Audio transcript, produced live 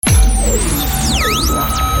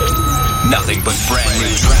Nothing but brand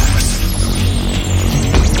new tracks.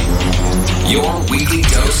 Your weekly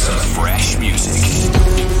dose of fresh music.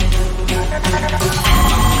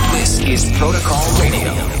 This is Protocol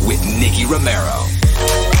Radio with Nicky Romero.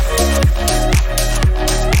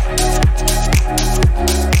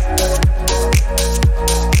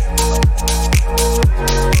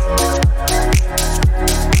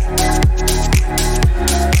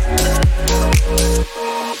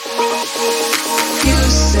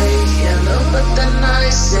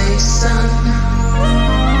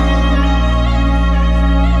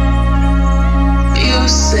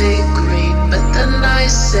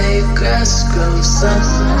 Grass grows up.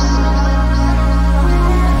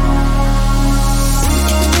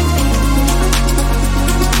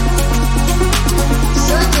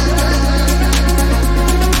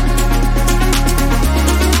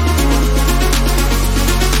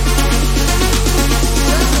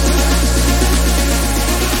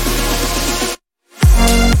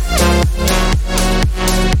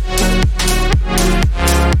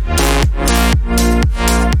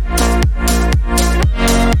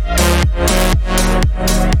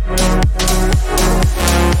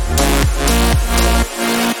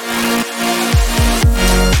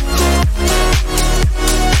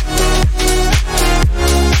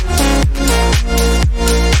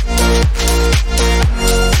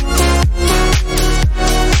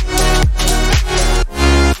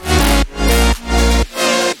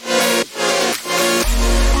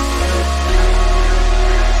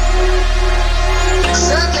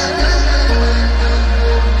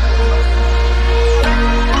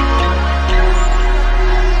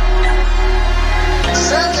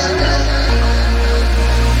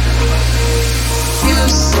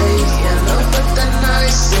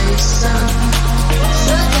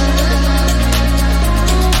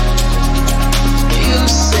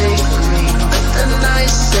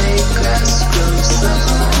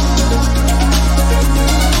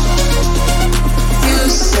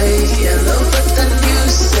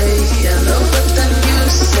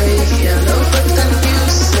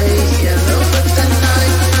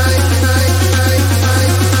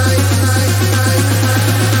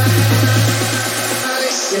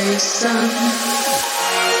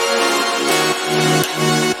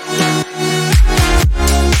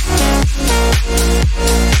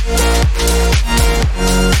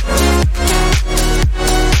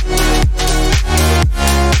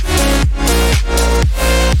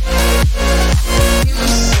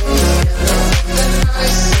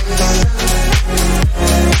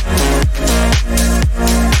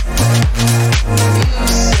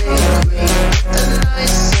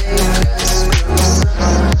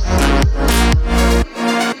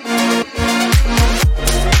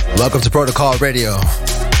 Welcome to Protocol Radio,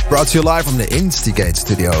 brought to you live from the Instigate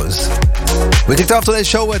Studios. We kicked off today's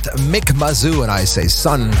show with Mick Mazou and I Say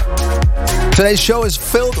Son. Today's show is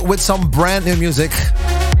filled with some brand new music,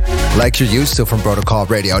 like you're used to from Protocol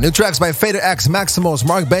Radio. New tracks by Fader X, Maximos,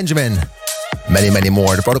 Mark Benjamin, many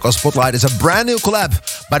more. The Protocol Spotlight is a brand new collab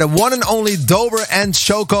by the one and only Dober and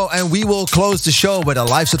Choco, and we will close the show with a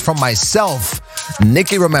live set from myself,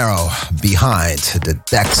 Nicky Romero, Behind the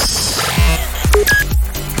Decks.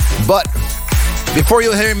 But before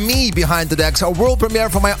you hear me behind the decks, a world premiere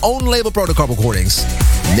for my own label Protocol Recordings.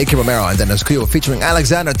 Nicky Romero and Dennis Creel featuring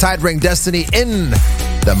Alexander Tight Ring Destiny in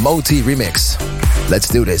the Moti remix. Let's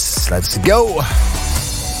do this. Let's go.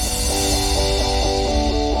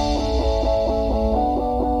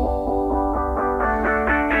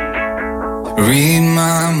 Read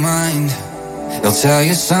my mind. It'll tell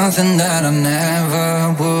you something that I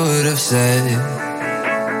never would have said.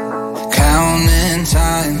 Counting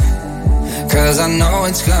time, 'cause I know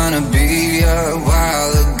it's gonna be a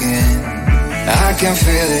while again. I can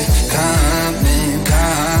feel it coming.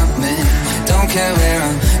 Don't care where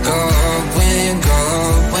I'm going.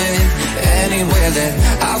 Anywhere that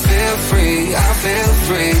I feel free.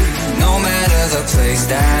 No matter the place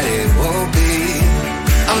that it will be.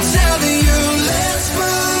 I'm telling you, let's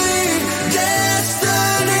believe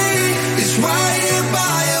destiny is right here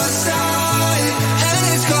by your side. And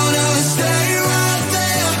it's gonna stay right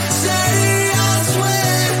there. Steady, I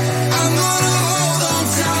swear, I'm gonna hold on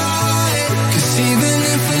tight. 'Cause even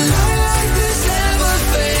if a light like this never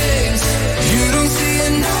fades, you don't see a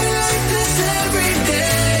night like this every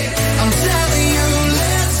day. I'm telling you,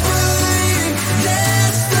 let's believe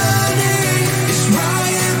destiny is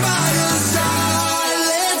right here by your side.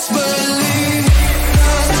 Let's believe.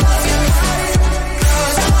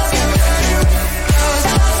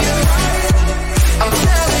 I'm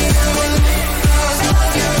telling you,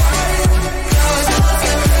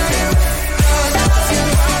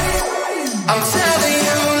 I'm telling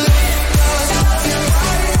you.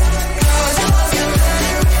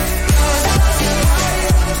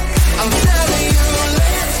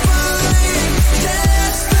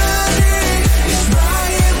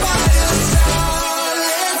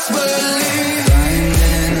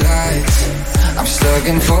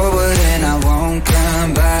 looking forward and I won't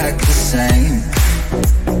come back the same.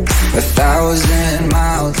 1,000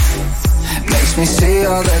 miles makes me see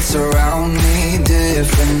all that's around me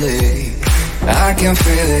differently. I can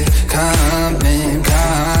feel it coming,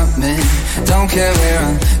 coming. Don't care where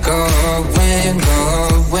I'm going,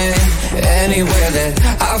 going. Anywhere that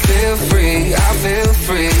I feel free, I feel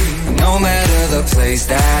free. No matter the place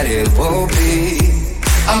that it will be.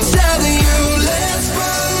 I'm telling you, let's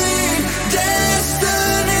believe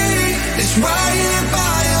destiny is right here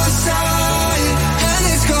by your side. And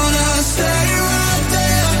it's gonna stay right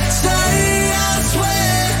there, stay, I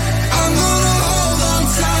swear. I'm gonna hold on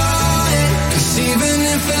tight. 'Cause even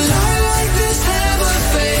if a light like this never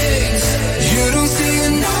fades, you don't see a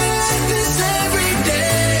night like this every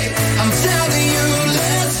day. I'm telling you,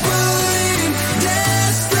 let's believe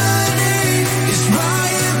destiny is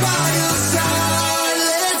right here by your side.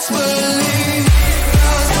 Let's believe.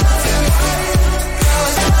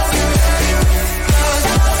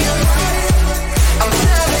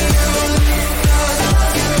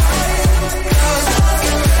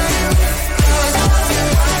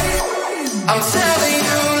 I'm telling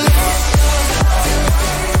you,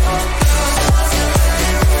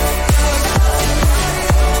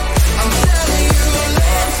 I'm telling you.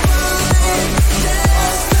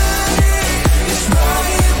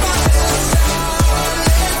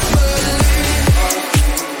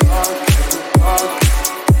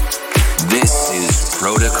 This is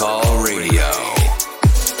Protocol Radio.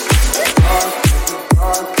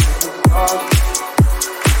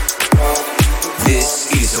 This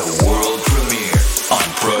is a world premiere on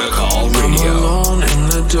Protocol I'm Radio. alone in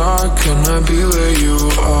the dark, can I be where you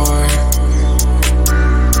are?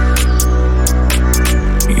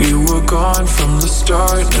 You were gone from the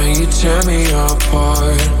start, now you tear me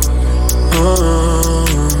apart.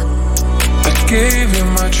 I gave you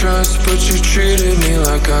my trust, but you treated me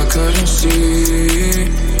like I couldn't see.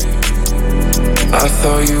 I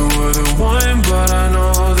thought you were the one, but I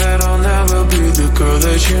know that I'll never be the girl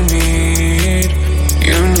that you need.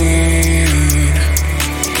 You need.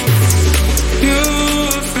 You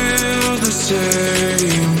feel the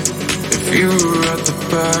same if you were at the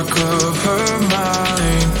back of her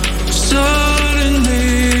mind. Suddenly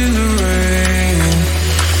the rain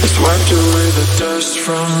has wiped away the dust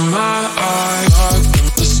from my eyes. From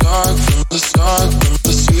the start, from the start, from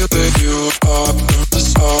the sea that you are. From the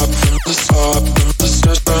start, from the start, from the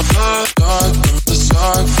start, from my start, from the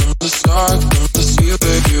start, from the start, from the sea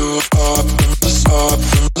that you are. From the start,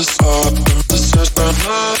 from the start, from the start, from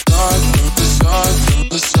my start, from the start, from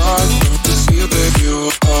the start, from the sea that you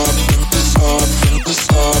are. From the start, from the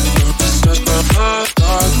start, from the start, from my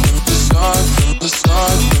start, from the start, from the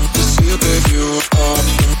start, from the sea that you are.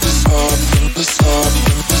 From the start, from the start,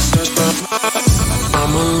 from the start, from my.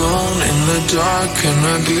 I'm alone in the dark, can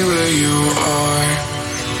I be where you are?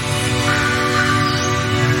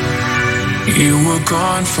 You were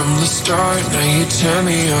gone from the start, now you tear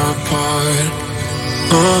me apart.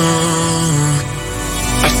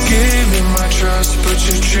 I gave you my trust, but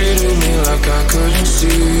you treated me like I couldn't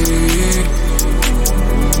see.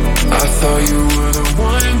 I thought you were the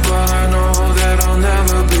one, but I know that I'll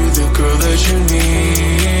never be the girl that you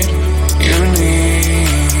need. You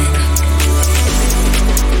need.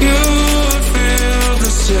 You would feel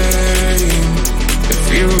the same if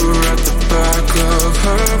you were at the back of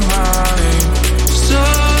her mind.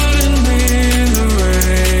 Suddenly the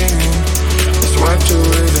rain has wiped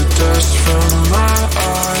away the dust from my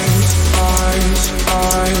eyes. Eyes,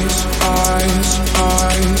 eyes, eyes,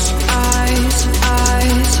 eyes, eyes, eyes,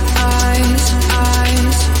 eyes, eyes,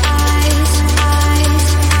 eyes, eyes,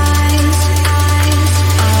 eyes, eyes.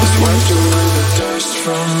 Has wiped away the dust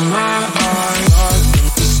from my eyes.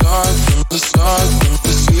 From the start, from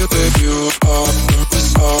the sea that you are. From the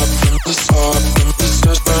start, from the start, from the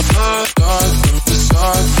start, from my start. From the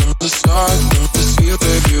start, from the start, from the sea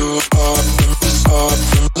that you are. From the start,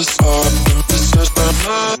 from the start, from the start, from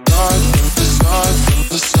my start. From the start, from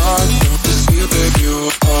the start, from the sea that you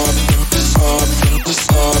are. From the start, from the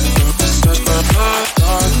start, from the start, from my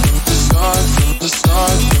start. From the start, from the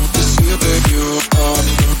start, from the sea that you are.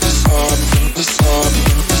 From the start, from the start,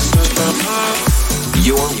 from the start, from my.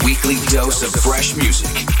 Your weekly dose of fresh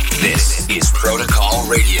music. This is Protocol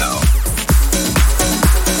Radio.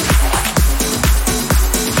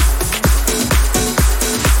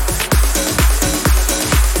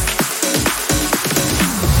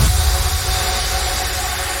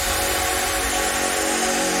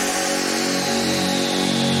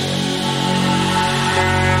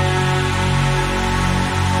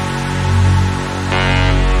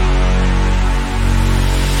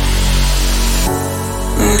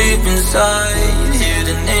 Deep inside, you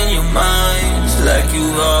minds like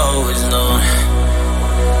you've always known.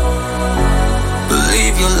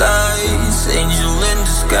 Believe your lies, angel in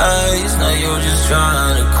disguise. Now you're just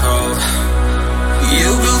trying to crawl. You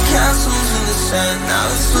built castles in the sand, now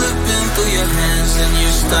it's slipping through your hands, and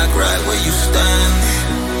you're stuck right where you stand.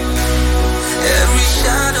 Every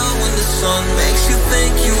shadow in the sun makes you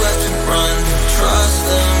think you have to run. Trust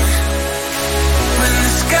them. When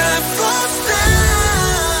the sky falls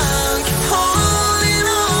down, keep holding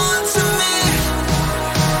on to me.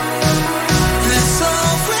 There's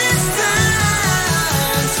always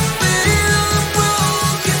time to build a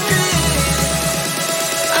broken dream.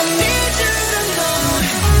 I need you to know.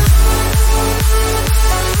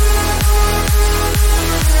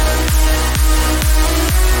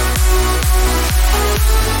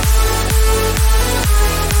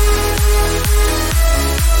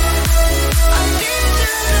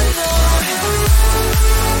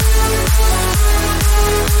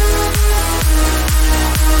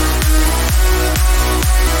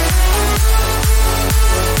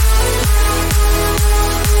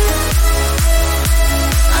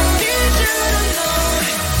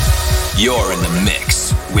 You're in the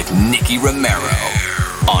mix with Nicky Romero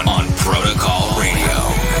on Protocol Radio.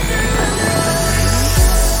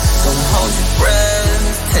 Don't hold your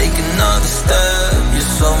breath, take another step. You're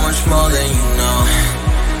so much more than you know.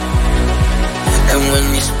 And when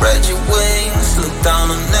you spread your wings, look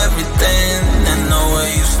down on everything and know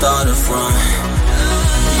where you started from.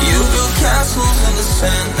 You built castles in the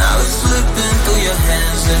sand, now it's slipping through your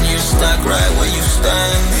hands, and you're stuck right where you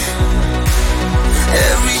stand.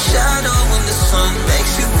 Every shadow in the sun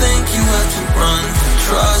makes you think you have to run.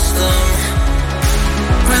 Trust them.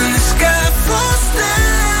 When the sky falls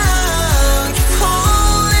down, keep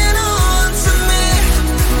holding on to me.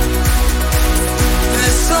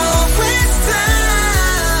 There's always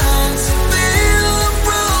time to build a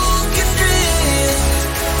broken dream.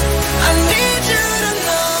 I need you to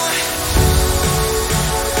know.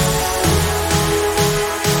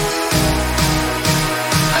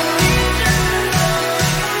 I need you to know.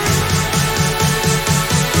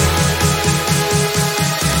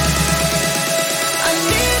 I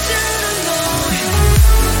need you to know.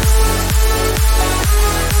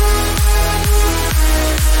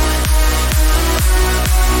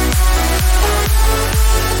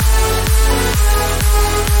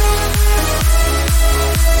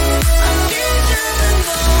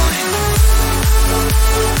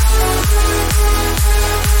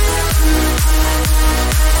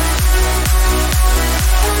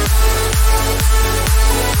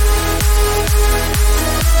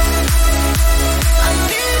 I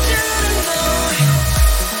need you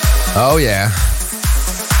Oh yeah.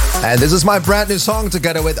 And this is my brand new song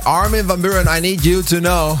together with Armin van Buuren, I Need You to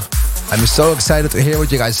Know. I'm so excited to hear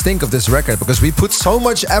what you guys think of this record because we put so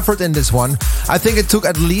much effort in this one. I think it took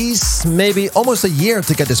at least maybe almost a year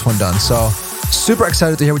to get this one done. So super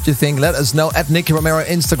excited to hear what you think. Let us know at Nicky Romero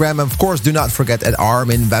Instagram. And of course, do not forget at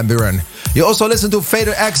Armin van Buuren. You also listen to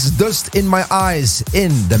Fader X, Dust in My Eyes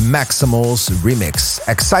in the Maximals remix.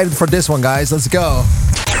 Excited for this one, guys. Let's go.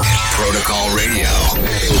 Protocol Radio.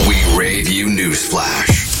 We rave you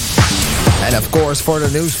newsflash. And of course, for the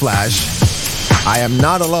newsflash, I am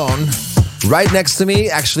not alone. Right next to me,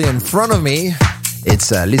 actually in front of me,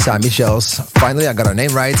 it's Lisa Michels. Finally, I got her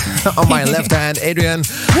name right. On my left hand, Adrian.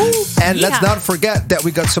 And let's not forget that we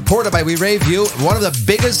got supported by We Rave You, one of the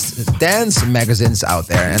biggest dance magazines out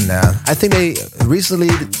there. And I think they recently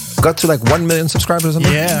got to like 1 million subscribers or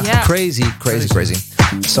something. Yeah. Crazy.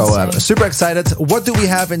 So super excited. What do we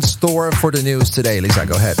have in store for the news today? Lisa,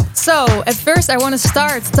 go ahead. So, at first I want to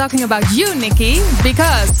start talking about you, Nicky,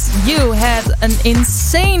 because you had an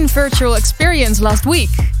insane virtual experience last week.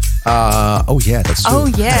 Oh yeah, that's true. Oh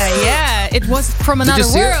yeah. It was from another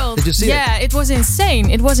world. Did you see it? Yeah, it was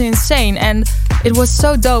insane. And it was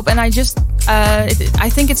so dope. And I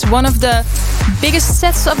think it's one of the biggest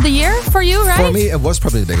sets of the year for you, right? For me, it was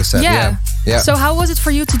probably the biggest set. Yeah. So how was it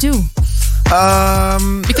for you to do?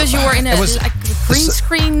 Because you were in a green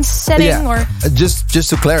screen setting, or just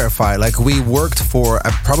to clarify, like we worked for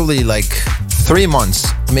probably like 3 months,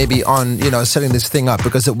 maybe on setting this thing up,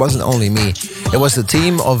 because it wasn't only me. It was the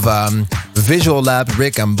team of Visual Lab,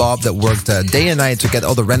 Rick and Bob, that worked day and night to get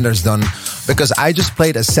all the renders done. Because I just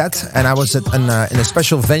played a set, and I was in a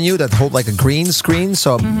special venue that hold like a green screen.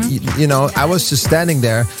 So I was just standing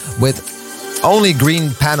there with only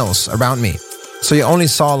green panels around me. So you only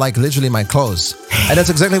saw like literally my clothes. And that's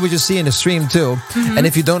exactly what you see in the stream too. And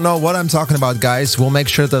if you don't know what I'm talking about, guys, we'll make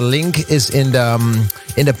sure the link is in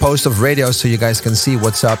the post of radio so you guys can see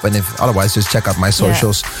what's up. And if otherwise, just check out my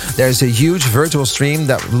socials. There's a huge virtual stream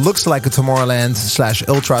that looks like a Tomorrowland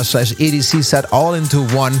 /Ultra /EDC set all into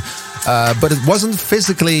one. But it wasn't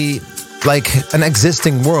physically like an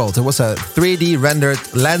existing world. It was a 3D rendered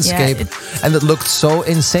landscape, and it looked so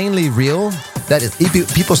insanely real that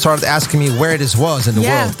people started asking me where this was in the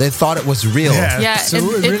world. They thought it was real. So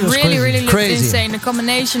it really looked insane. A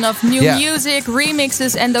combination of new music,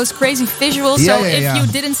 remixes, and those crazy visuals. So if you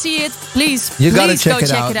didn't see it, please gotta check go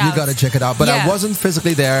check it out. You gotta check it out. But I wasn't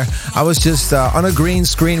physically there. I was just on a green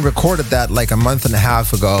screen, recorded that like a month and a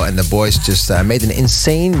half ago, and the boys just made an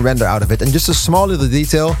insane render out of it. And just a small little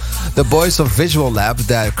detail, the boys of Visual Lab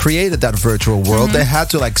that created that virtual world, they had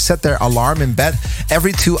to like set their alarm in bed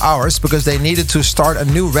every 2 hours because they needed to start a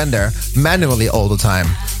new render manually all the time.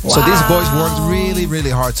 Wow. So these boys worked really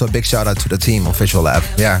hard. So a big shout out to the team of Visual Lab.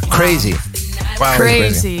 Yeah, crazy. Wow.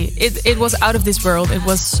 Crazy. It was out of this world. It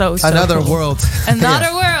was so another cool. world.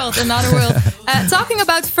 Another world. Talking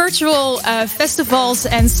about virtual festivals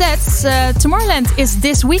and sets, Tomorrowland is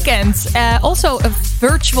this weekend. Also a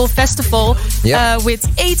virtual festival with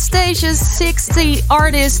 8 stages, 60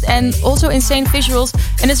 artists, and also insane visuals.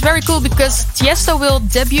 And it's very cool because Tiesto will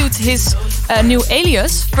debut his new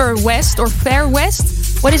alias, Fur West or Fair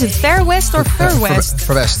West. What is it? Fair West or Fur West?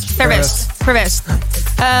 Fair West.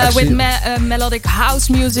 With melodic house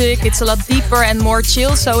music. It's a lot deeper and more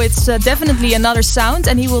chill, so it's definitely another sound,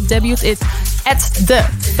 and he will debut it at the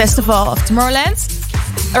Festival of Tomorrowland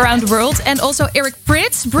around the world. And also Eric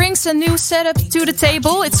Prydz brings a new setup to the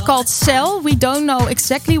table. It's called Cell. We don't know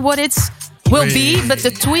exactly what it will be, but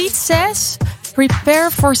the tweet says,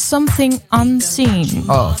 prepare for something unseen.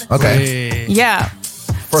 Oh, okay. Yeah.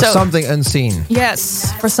 For something unseen.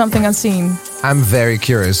 Yes, for something unseen. I'm very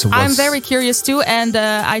curious. I'm very curious too, and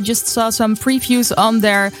I just saw some previews on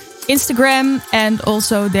their Instagram, and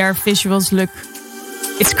also their visuals look.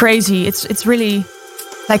 It's crazy. It's really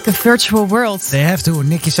like a virtual world. They have to.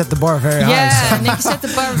 Nicky set the bar very high. Yeah, Nicky set the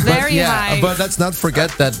bar very high. But let's not forget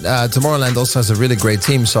that Tomorrowland also has a really great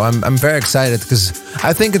team. So I'm very excited because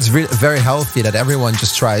I think it's very healthy that everyone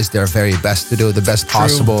just tries their very best to do the best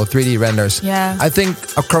possible 3D renders. Yeah. I think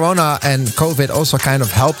Corona and COVID also kind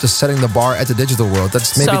of helped us setting the bar at the digital world.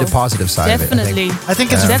 That's maybe the positive side definitely. of it. I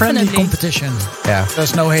think it's a friendly competition. Yeah.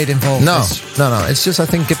 There's no hate involved. No. It's just, I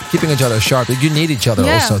think, keeping each other sharp. You need each other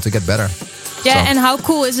also to get better. Yeah, and how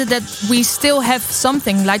cool is it that we still have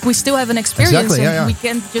something, like we still have an experience, and we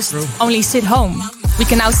can't just only sit home. We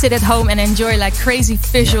can now sit at home and enjoy like crazy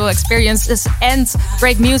visual experiences and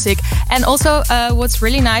great music. And also, what's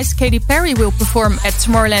really nice, Katy Perry will perform at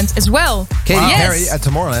Tomorrowland as well. Katy Perry at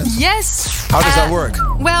Tomorrowland? Yes. How does that work?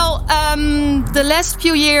 Well, the last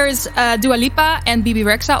few years, Dua Lipa and Bibi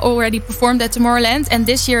Rexha already performed at Tomorrowland, and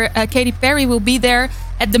this year, Katy Perry will be there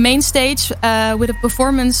at the main stage with a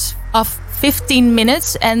performance of 15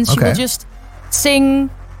 minutes, and she will just sing,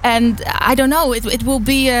 and I don't know, it will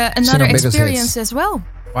be another experience as well.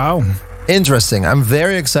 Wow. Interesting. I'm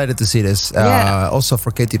very excited to see this. Also for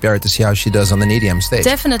Katy Perry to see how she does on an EDM stage.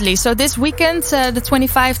 Definitely. So this weekend, the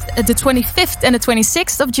 25th and the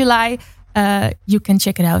 26th of July, you can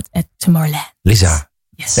check it out at Tomorrowland. Lisa,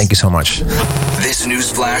 thank you so much. This news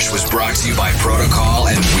flash was brought to you by Protocol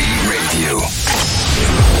and We Radio.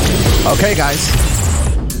 Okay, guys.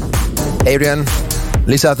 Adrian,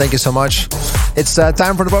 Lisa, thank you so much. It's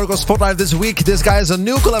time for the Protocol Spotlight this week. This guy has a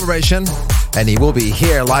new collaboration, and he will be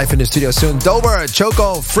here live in the studio soon. Dober,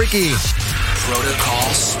 Choco, Freaky.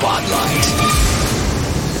 Protocol Spotlight.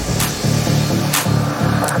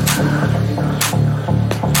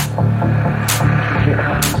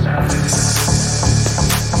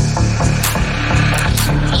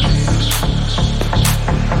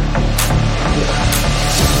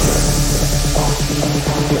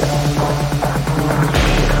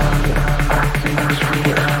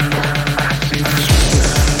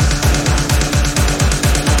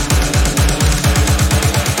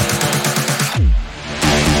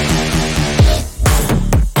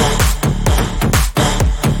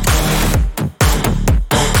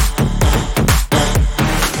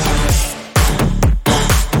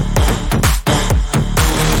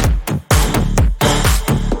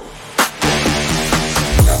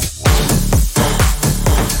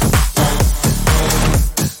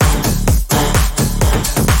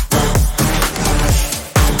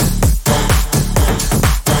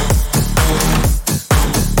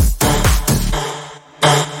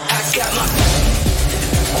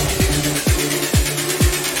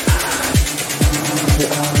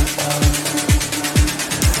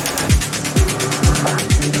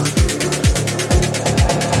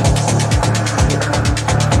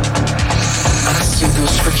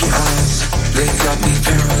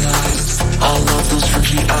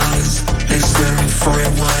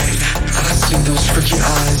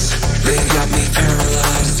 they got me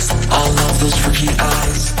paralyzed. All of those freaky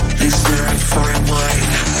eyes, they staring far and wide.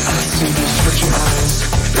 I see those freaky eyes,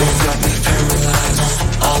 they got me paralyzed.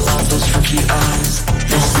 All of those freaky eyes,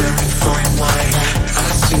 they staring far and wide. I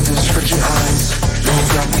see those freaky eyes, they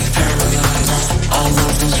got me paralyzed. All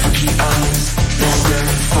of those freaky eyes, they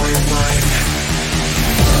staring far and wide.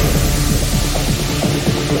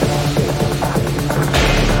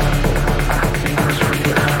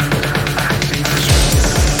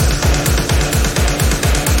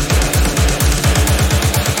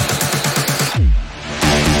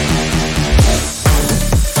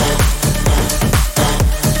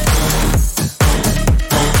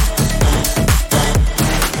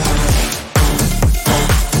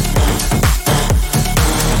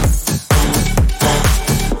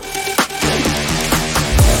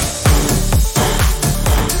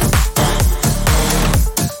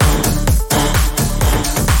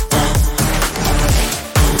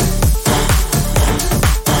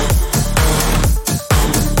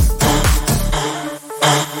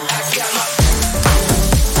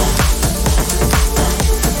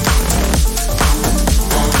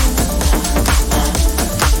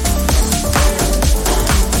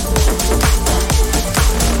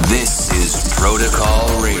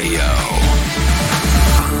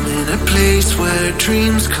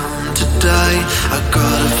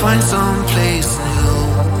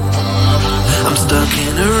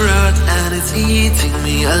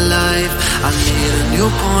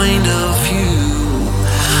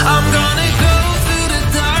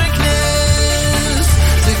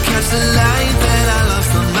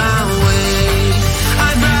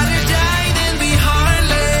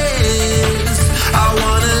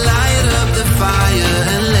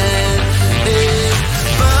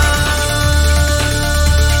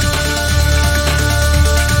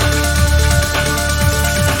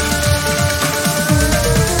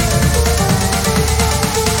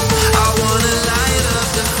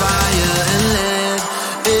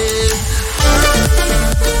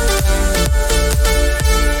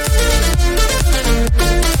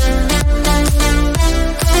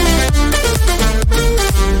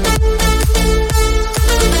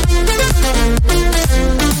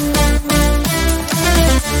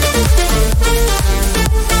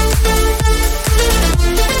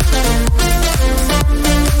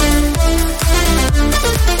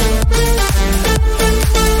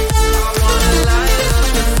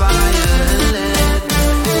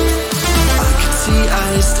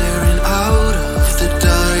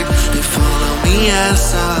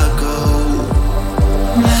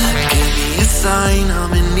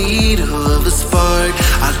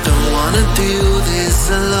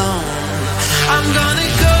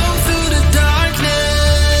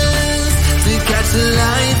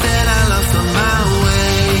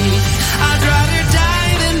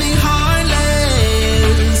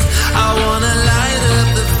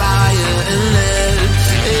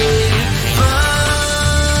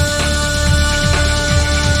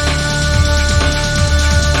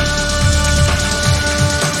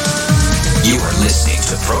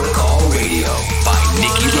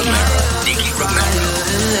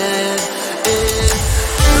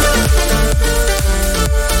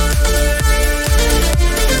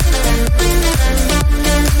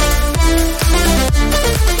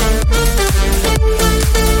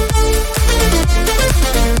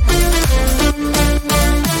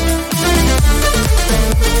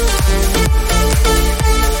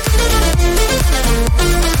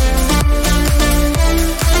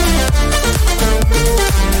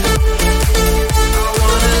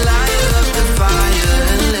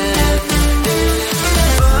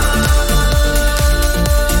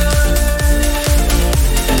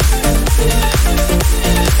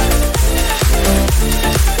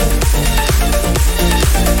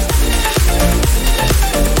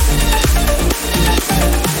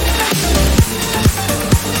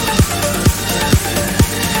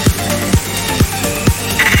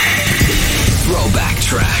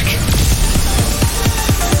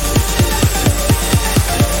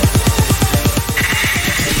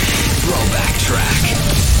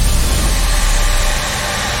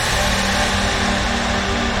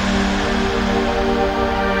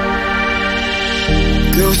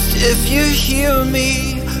 If you hear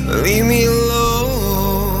me, leave me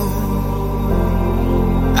alone.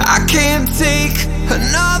 I can't take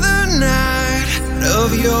another night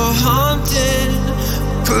of your haunting.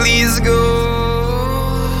 Please go.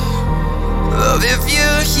 Love, if you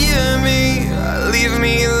hear me, leave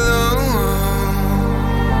me alone.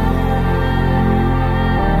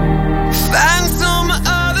 Find some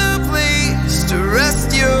other place to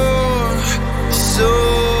rest your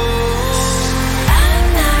soul. I'm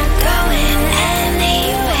not going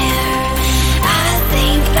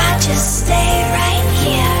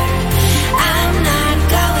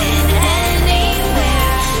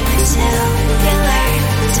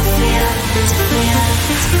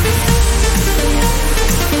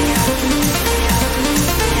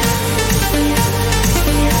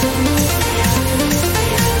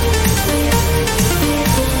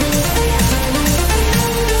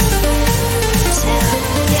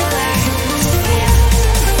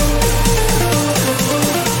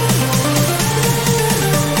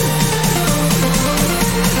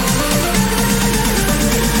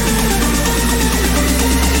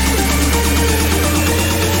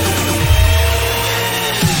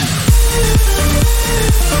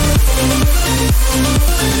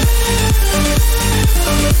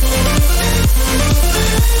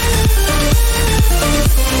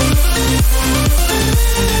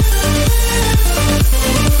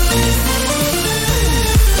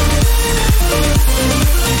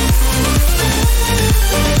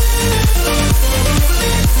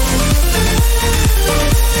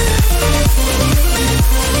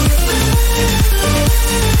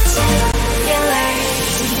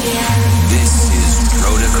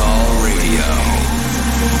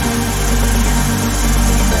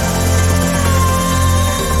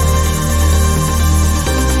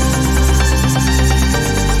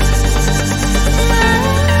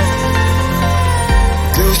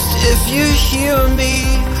hear me,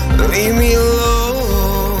 leave me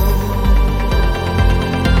alone.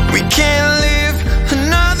 We can't live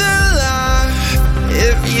another life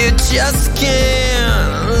if you just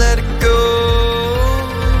can't let it go.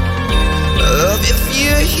 Love, if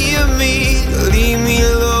you hear me, leave me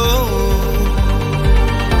alone.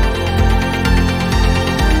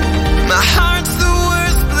 My heart's the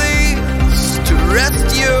worst place to rest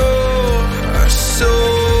your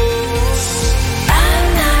soul.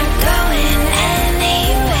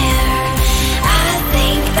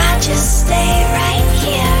 Just stay right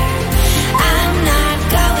here. I'm not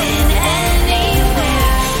going anywhere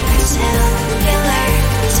until you learn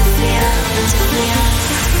to feel,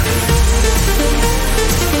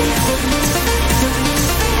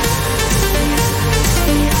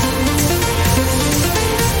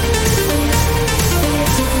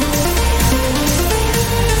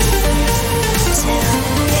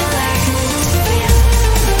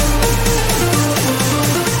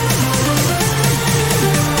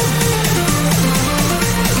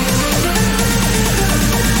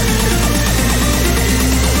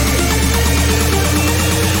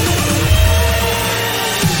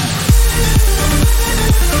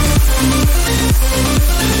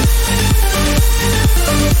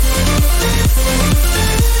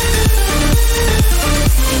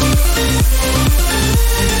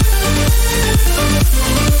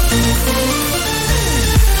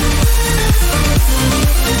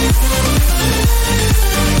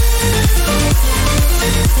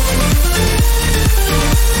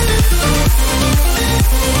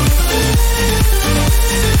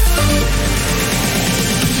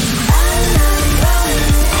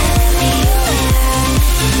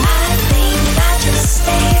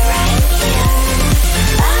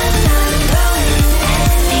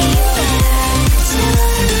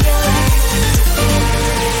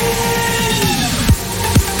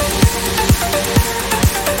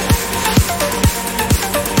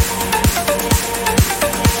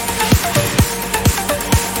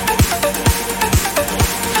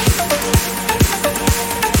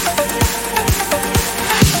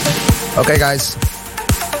 Okay, guys.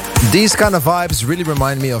 These kind of vibes really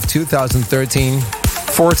remind me of 2013,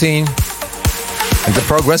 14, and the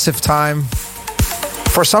progressive time.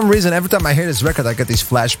 For some reason, every time I hear this record, I get these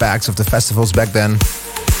flashbacks of the festivals back then.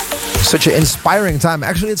 Such an inspiring time.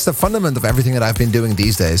 Actually, it's the fundament of everything that I've been doing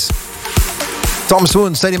these days. Tom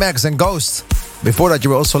Swoon, Steady Max, and Ghost. Before that,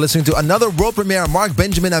 you were also listening to another world premiere, Mark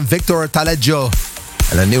Benjamin and Victor Taleggio,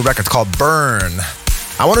 and a new record called Burn.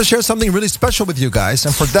 I want to share something really special with you guys,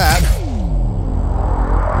 and for that,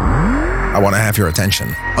 I want to have your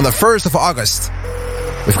attention. On the 1st of August,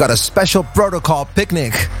 we've got a special protocol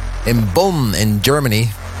picnic in Bonn in Germany.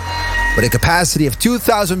 With a capacity of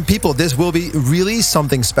 2,000 people, this will be really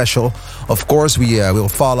something special. Of course, we will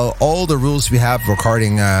follow all the rules we have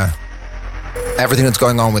regarding everything that's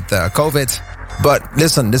going on with COVID. But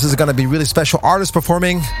listen, this is going to be really special. Artists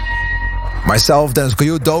performing. Myself, Dennis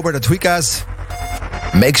Koyu, Dober, the Tweakers.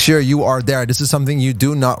 Make sure you are there. This is something you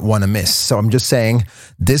do not want to miss. So I'm just saying,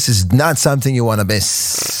 this is not something you want to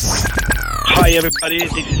miss. Hi everybody,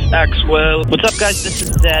 this is Axwell. What's up guys, this is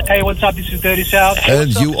Zed. Hey, what's up, this is Dirty South.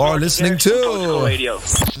 And you are listening to Radio.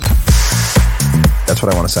 That's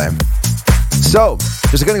what I want to say. So,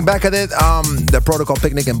 just getting back at it, the Protocol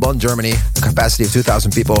Picnic in Bonn, Germany, a capacity of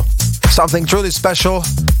 2,000 people. Something truly special.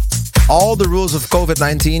 All the rules of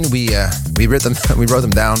COVID-19, we wrote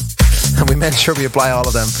them down. And we made sure we apply all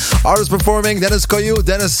of them. Artists performing, Dennis Koyu,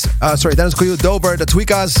 Dober, the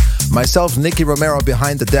Tweakers, myself, Nicky Romero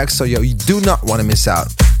behind the deck. So you do not want to miss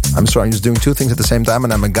out. I'm sorry, I'm just doing two things at the same time,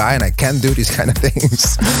 and I'm a guy and I can't do these kind of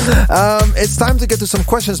things. It's time to get to some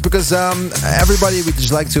questions because everybody, we'd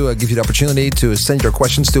just like to give you the opportunity to send your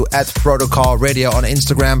questions to @Protocol Radio on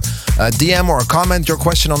Instagram. DM or comment your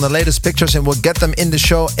question on the latest pictures and we'll get them in the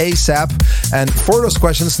show ASAP. And for those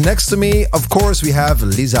questions, next to me, of course, we have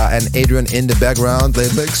Lisa and Adrian in the background.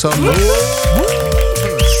 They make some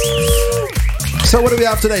So what do we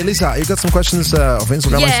have today? Lisa, you got some questions of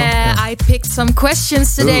Instagram? Yeah, I picked some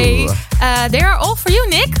questions today. They are all for you,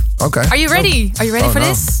 Nick. Okay. Are you ready? Are you ready for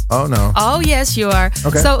this? Oh, no. Oh, yes, you are.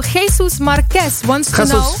 Okay. So, Jesus Marquez wants to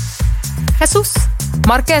know... Jesus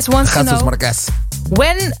Marquez wants to know...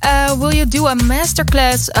 When will you do a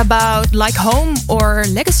masterclass about like home or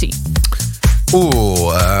legacy?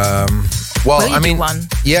 Ooh, well, I mean,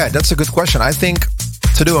 yeah, that's a good question. I think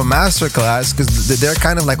to do a masterclass, because they're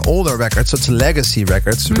kind of like older records, so it's legacy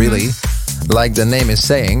records, really, like the name is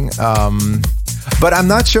saying. But I'm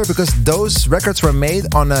not sure because those records were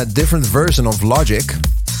made on a different version of Logic.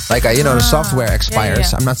 Like, the software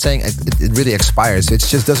expires. Yeah. I'm not saying it really expires. It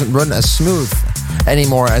just doesn't run as smooth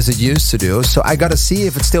anymore as it used to do. So I got to see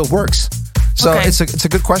if it still works. So Okay. it's a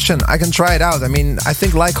good question. I can try it out. I mean, I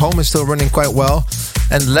think Like Home is still running quite well.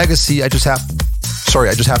 And Legacy, I just have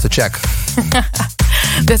to check.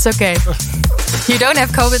 That's okay. You don't have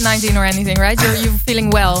COVID-19 or anything, right? You're feeling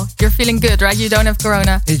well. You're feeling good, right? You don't have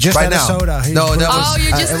corona. He just Right had now. a soda. He No, that Oh,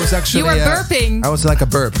 was, it was actually... you were burping. I was like a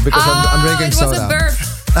burp because I'm drinking it soda. was a burp.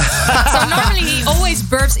 So normally he always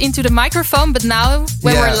burps into the microphone, but now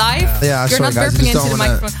when Yeah. we're live, Yeah, you're sorry, not guys, I burping just into don't the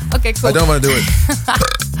wanna- microphone. Okay, cool. I don't want to do it.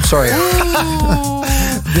 Sorry.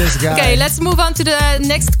 This guy. Okay, let's move on to the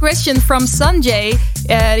next question from Sanjay.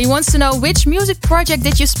 He wants to know, which music project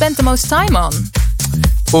did you spend the most time on?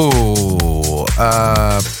 Ooh,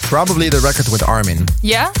 probably the record with Armin.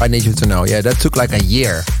 Yeah? I Need You to Know. Yeah, that took like a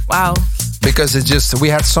year. Wow. Because we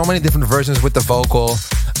had so many different versions with the vocal.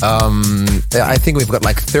 I think we've got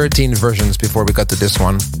like 13 versions before we got to this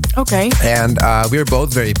one. Okay. And we were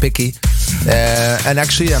both very picky. And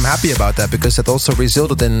actually, I'm happy about that because it also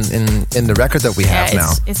resulted in the record that we have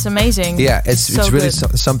now. It's amazing. Yeah, it's so really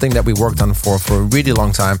good. something that we worked on for a really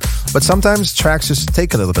long time. But sometimes tracks just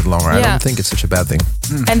take a little bit longer. I Yeah. don't think it's such a bad thing.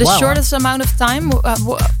 And the Wow. shortest amount of time,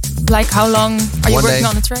 like how long are you One working day.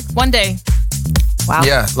 on the track? 1 day. Wow.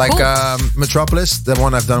 Yeah, like Cool. Metropolis, the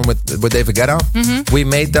one I've done with David Guetta. We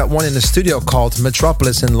made that one in the studio called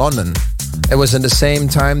Metropolis in London. It was in the same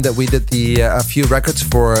time that we did a few records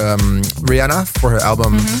for Rihanna for her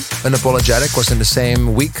album Unapologetic. Was in the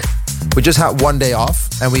same week. We just had 1 day off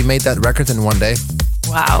and we made that record in 1 day.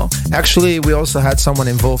 Wow. Actually, we also had someone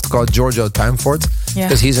involved called Giorgio Timeford Yeah.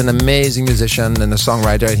 because he's an amazing musician and a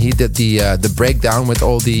songwriter, and he did the breakdown with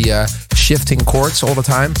all the shifting chords all the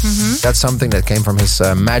time. That's something that came from his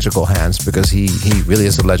magical hands because he really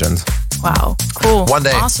is a legend. Wow. Cool. 1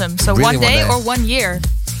 day. Awesome. So Really 1 day 1 day. or 1 year?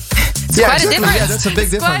 It's Yeah, quite a exactly. difference. Yeah, that's a big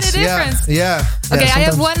It's difference. Quite a difference. Yeah. Okay, Yeah, I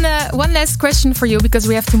have sometimes- one last question for you because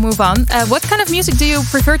we have to move on. What kind of music do you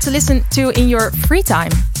prefer to listen to in your free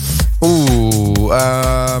time? Ooh,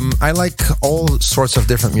 I like all sorts of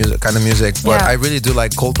different kind of music, but Yeah. I really do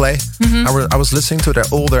like Coldplay. I was listening to their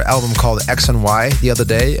older album called X and Y the other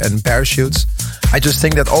day, and Parachutes. I just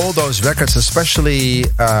think that all those records, especially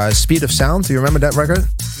Speed of Sound, do you remember that record?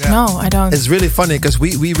 No, I don't. It's really funny because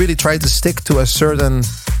we really try to stick to a certain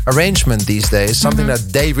arrangement these days, something that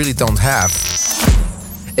they really don't have.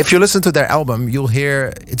 If you listen to their album, you'll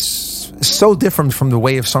hear it's so different from the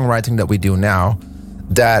way of songwriting that we do now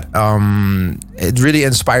that it really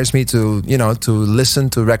inspires me to listen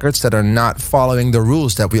to records that are not following the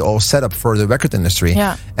rules that we all set up for the record industry.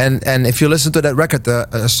 Yeah. And if you listen to that record,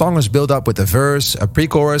 a song is built up with a verse, a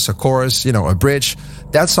pre-chorus, a chorus, a bridge.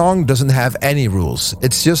 That song doesn't have any rules.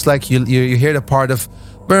 It's just like you hear the part of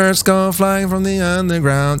birds go flying from the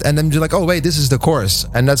underground, and then you're like, oh wait, this is the chorus.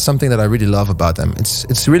 And that's something that I really love about them.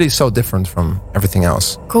 It's really so different from everything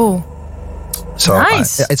else. Cool. So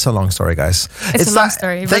Nice. it's a long story, guys. It's a long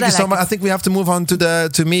story, but Thank I you so like much. it. I think we have to move on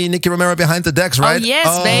to me, Nicky Romero, behind the decks, right? yes,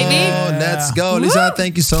 baby. Let's go, Lisa.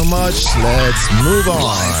 Thank you so much. Let's move Live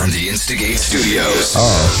on. from the Instigate Studios.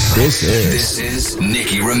 This This is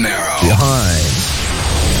Nicky Romero.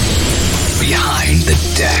 Behind the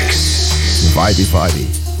decks. Vibey.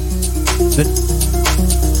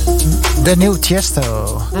 The new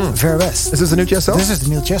Tiesto. Very best. Is this the new Tiesto? This is the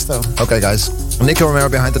new Tiesto. Okay, guys. Nicky Romero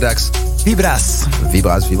behind the decks. Vibras.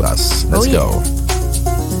 Vibras. Let's yeah. go.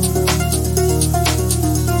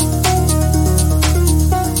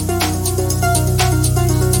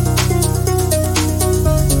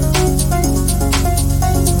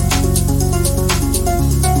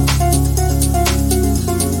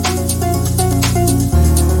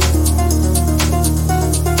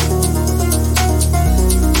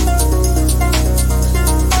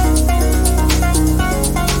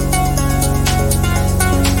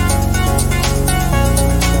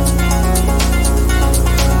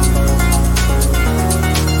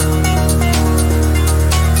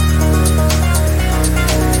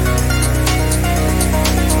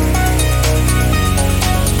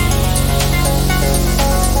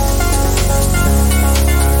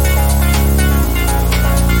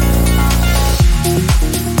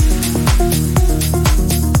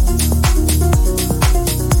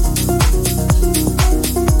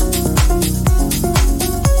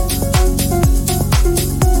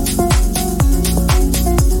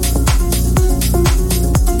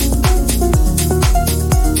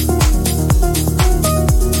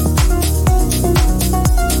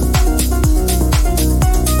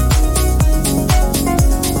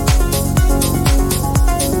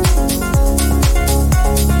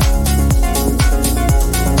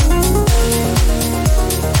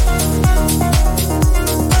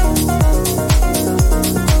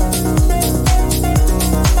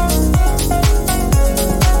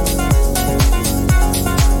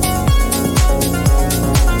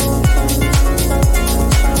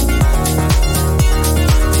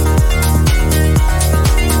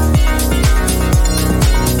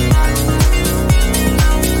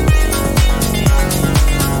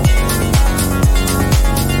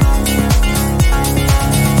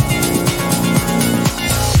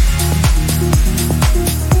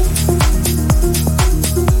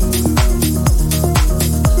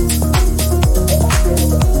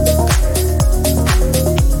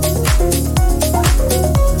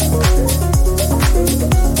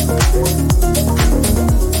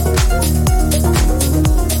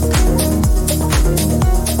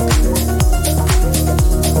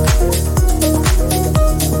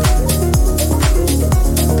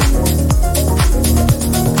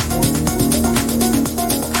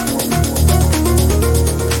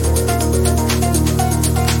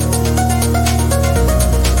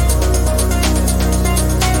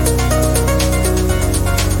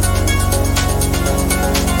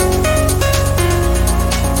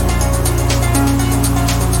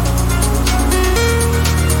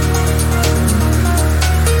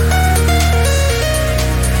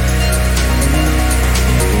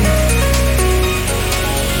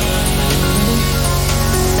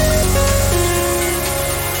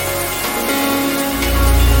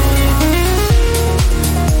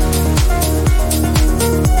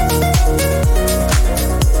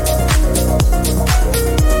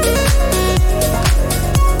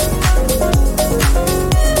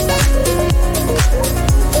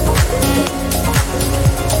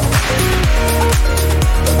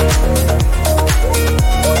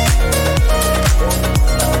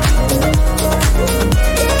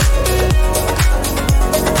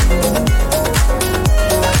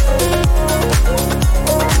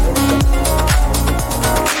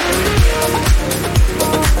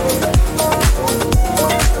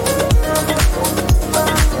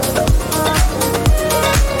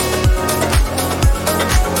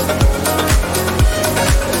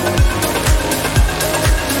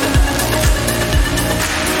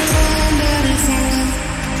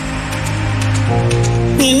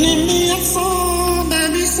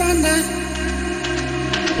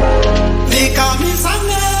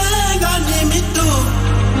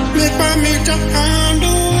 your hand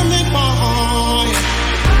on me, boy.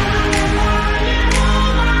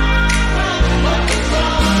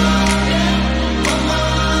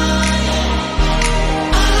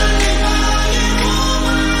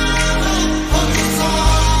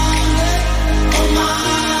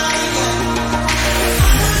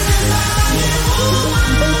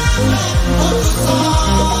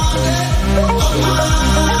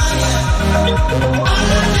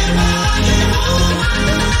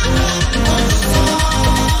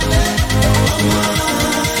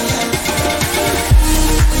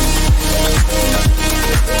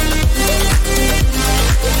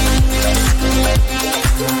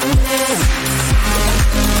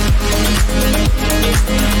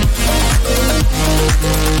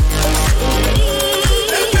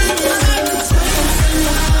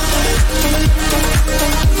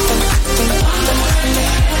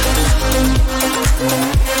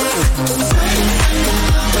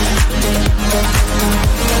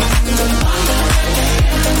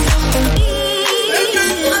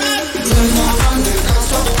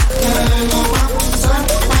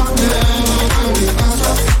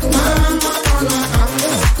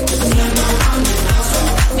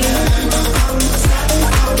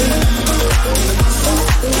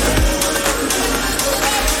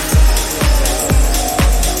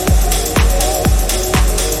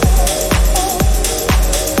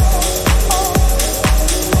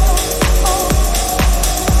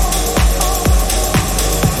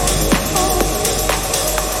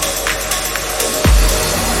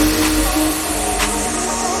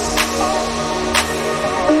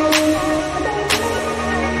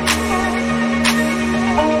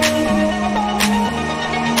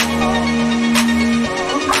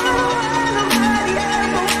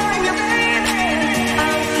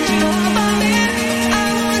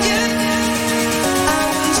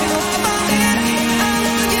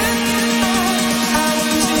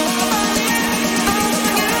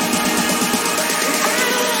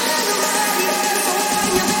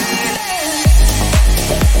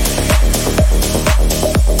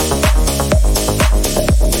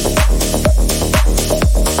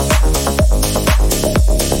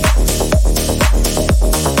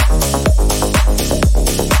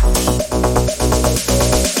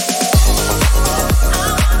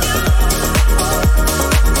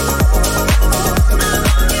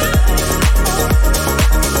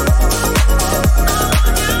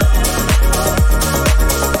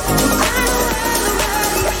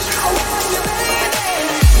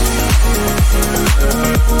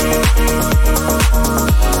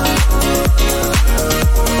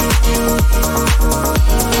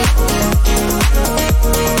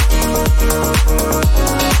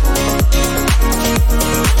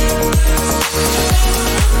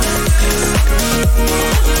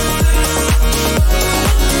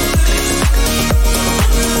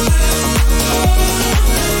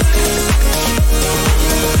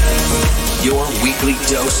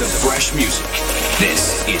 Dose of fresh music.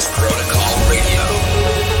 This is Protocol Radio.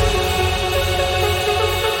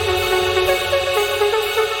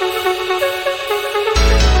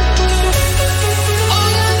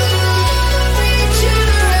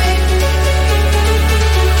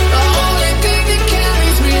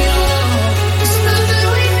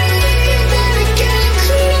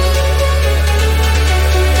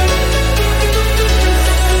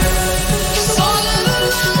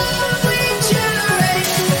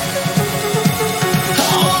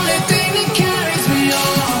 Only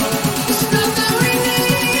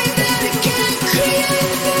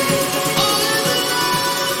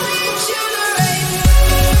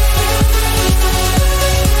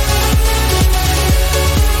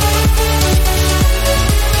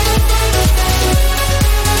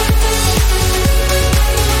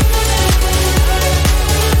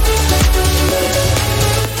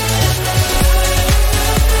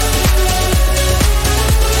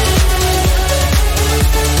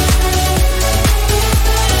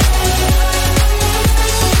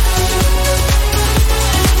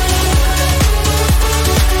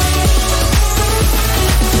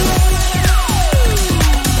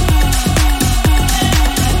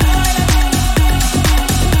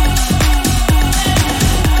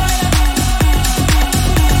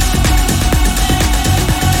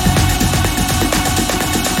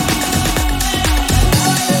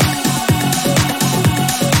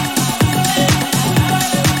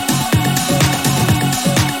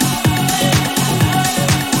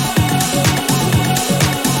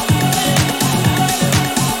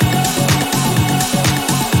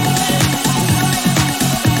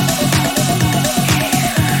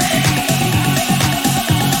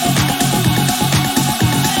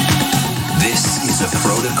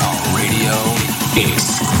Protocol Radio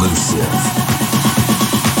exclusive.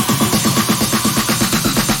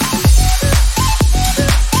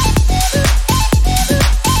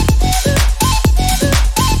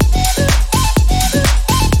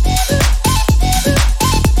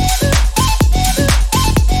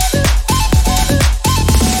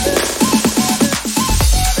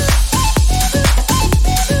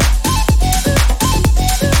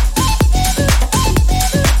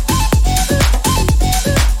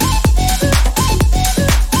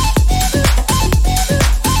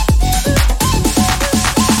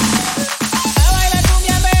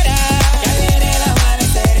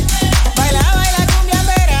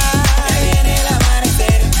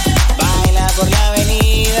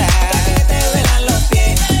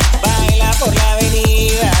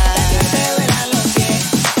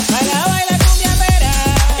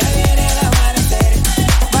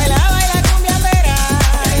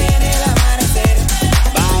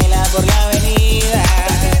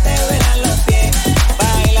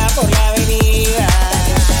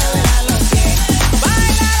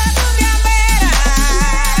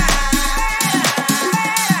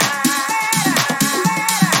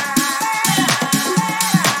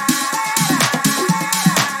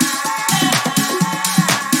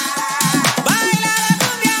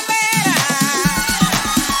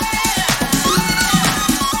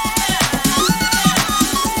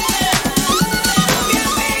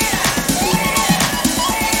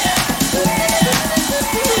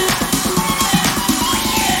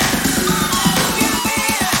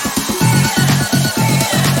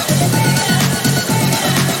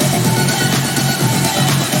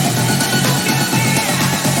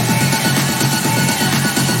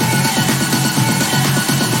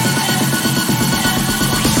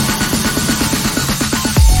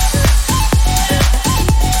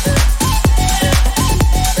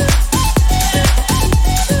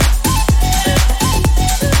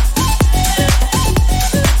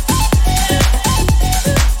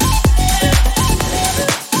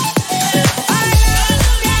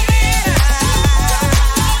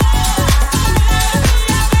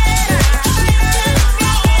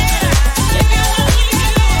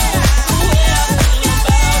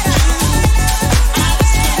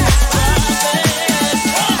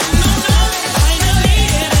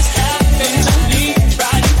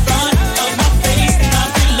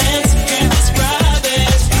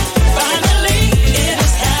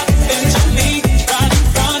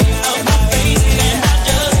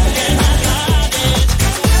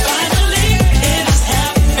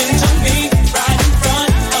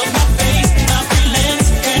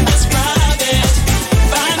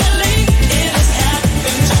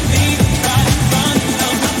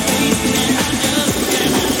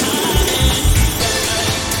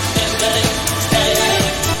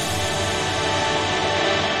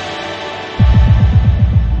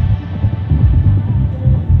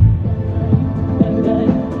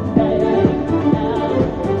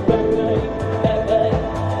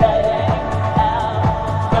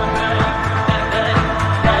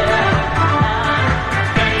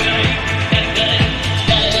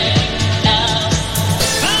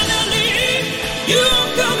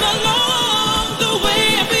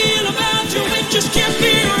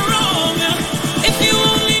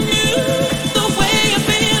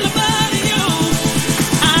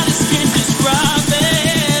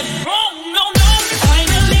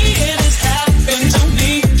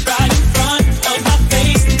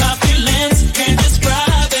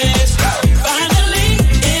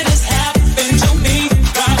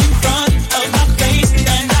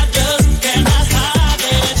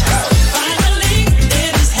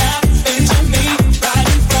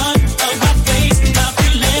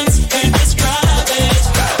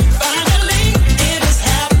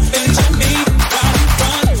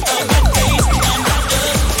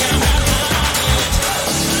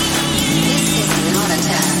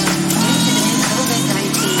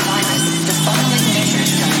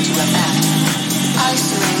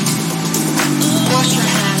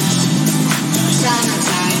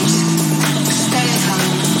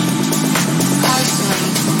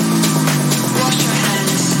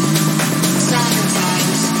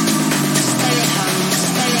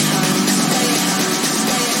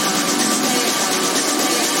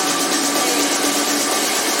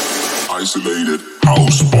 Isolated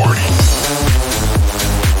house party.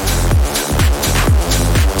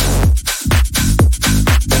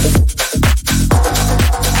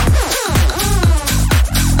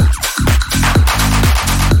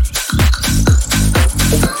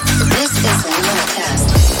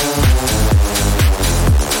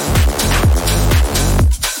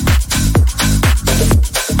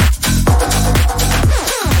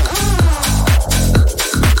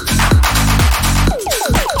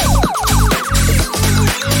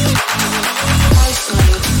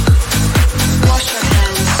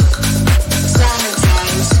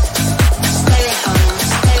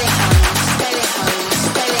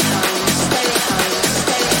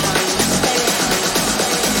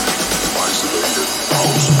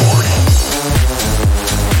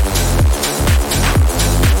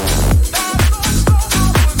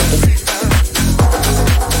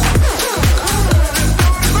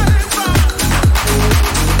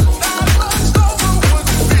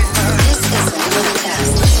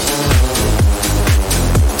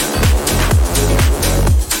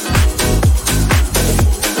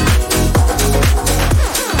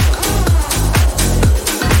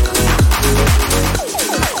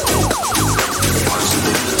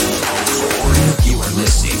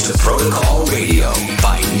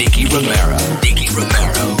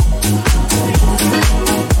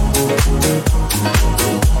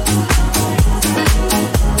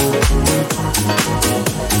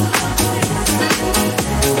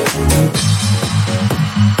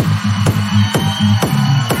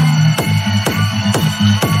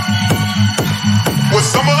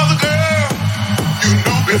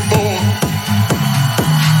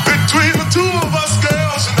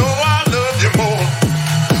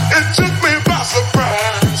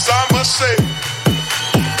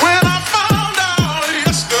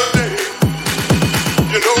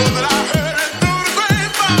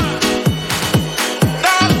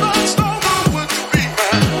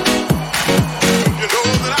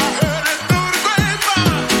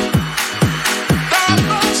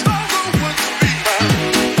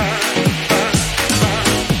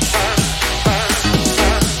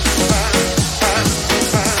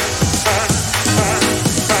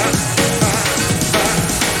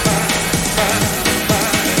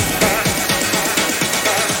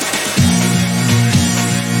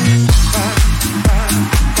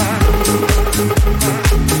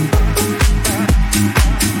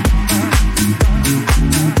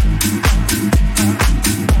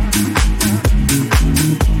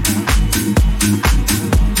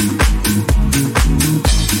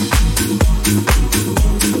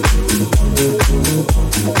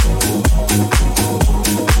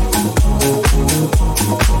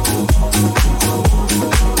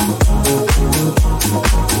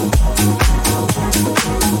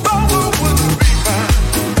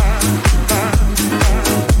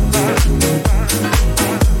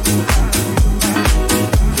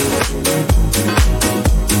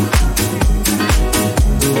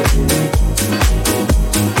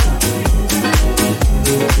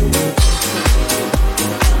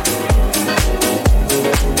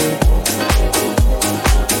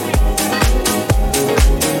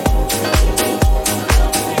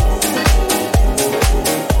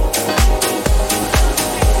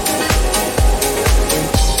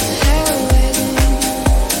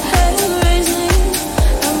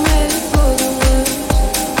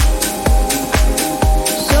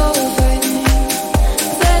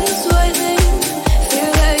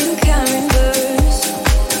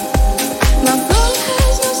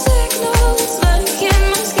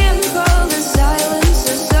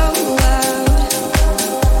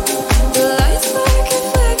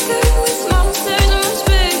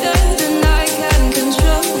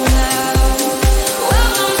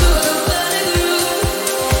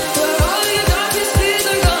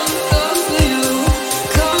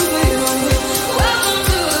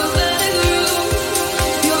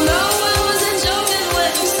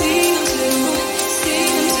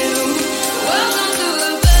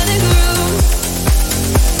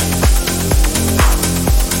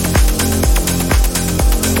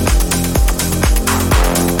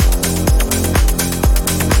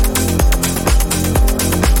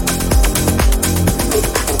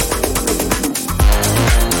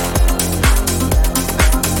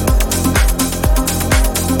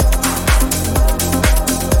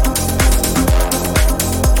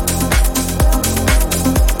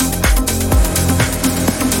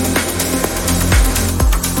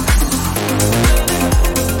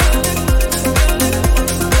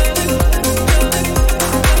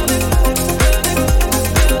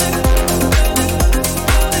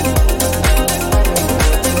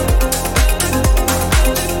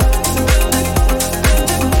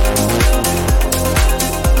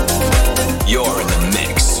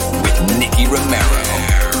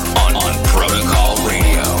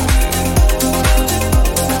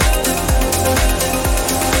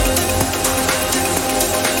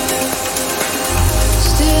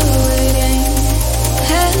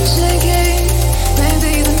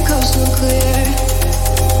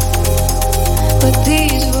 But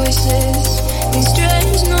these voices, these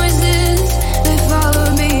strange noises, they follow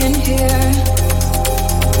me in here.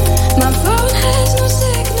 My phone has no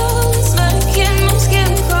signal, it's making my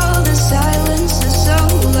skin crawl. The silence is so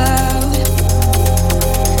loud.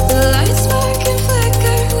 The lights spark and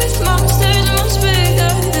flicker with monsters much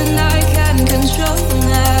bigger than I can control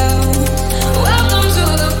now. Welcome to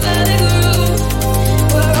the panic room,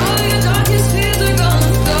 where all your darkest fears are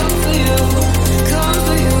gonna go for you, come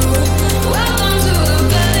for you. Welcome to the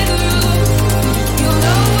panic room. You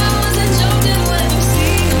know I wasn't joking when you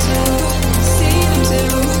see them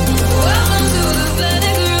too. Welcome to the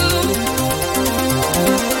panic room.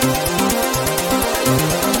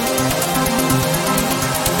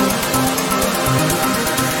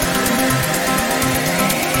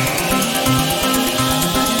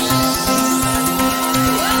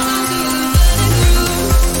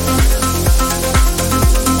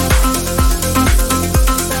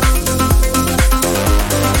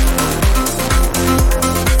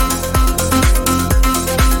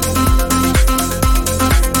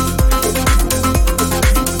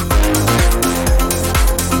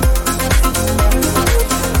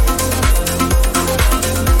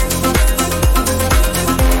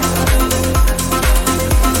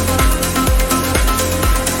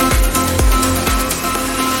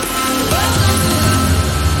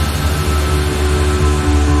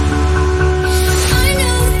 I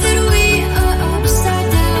know that we are upside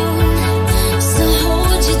down, so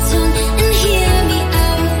hold your tongue and hear me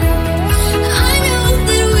out. I know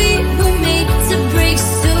that we were made to break,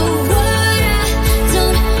 so what? I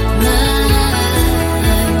don't mind.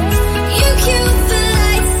 You cue the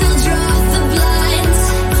lights, I'll draw the blinds.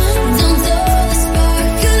 Don't dull the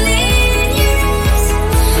sparkle in your eyes.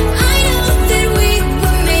 I know that we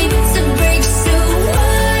were made to break, so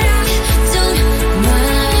what? I don't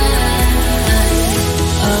mind.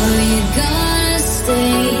 Are you gonna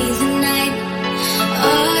stay the night?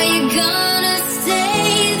 Are you gonna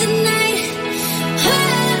stay the night?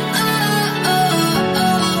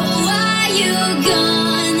 Oh, are you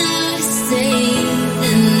gonna stay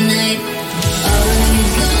the night? Are you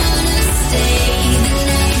gonna stay the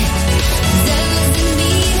night? Doesn't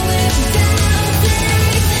mean we're bound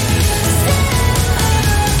tonight.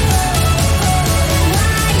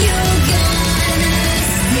 Are you gonna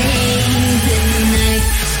stay the night?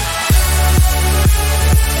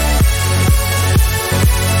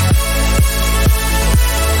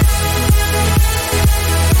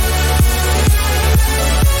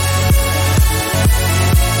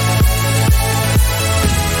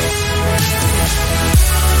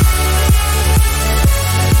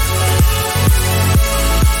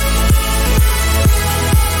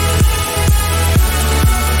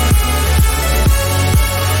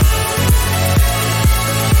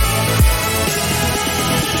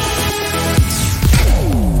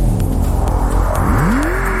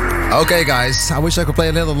 Okay, guys, I wish I could play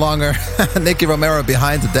a little longer. Nicky Romero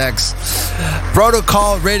behind the decks.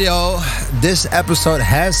 Protocol Radio, this episode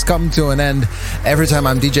has come to an end. Every time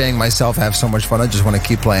I'm DJing myself, I have so much fun. I just want to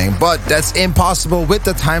keep playing. But that's impossible with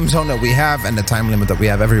the time zone that we have and the time limit that we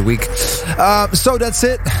have every week. So that's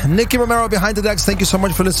it. Nicky Romero behind the decks. Thank you so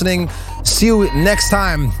much for listening. See you next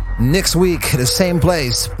time, next week, the same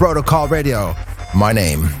place, Protocol Radio. My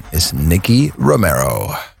name is Nicky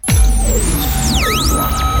Romero.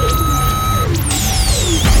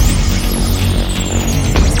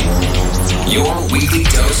 Your weekly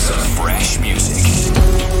dose of fresh music.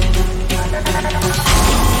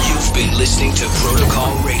 You've been listening to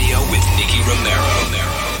Protocol Radio.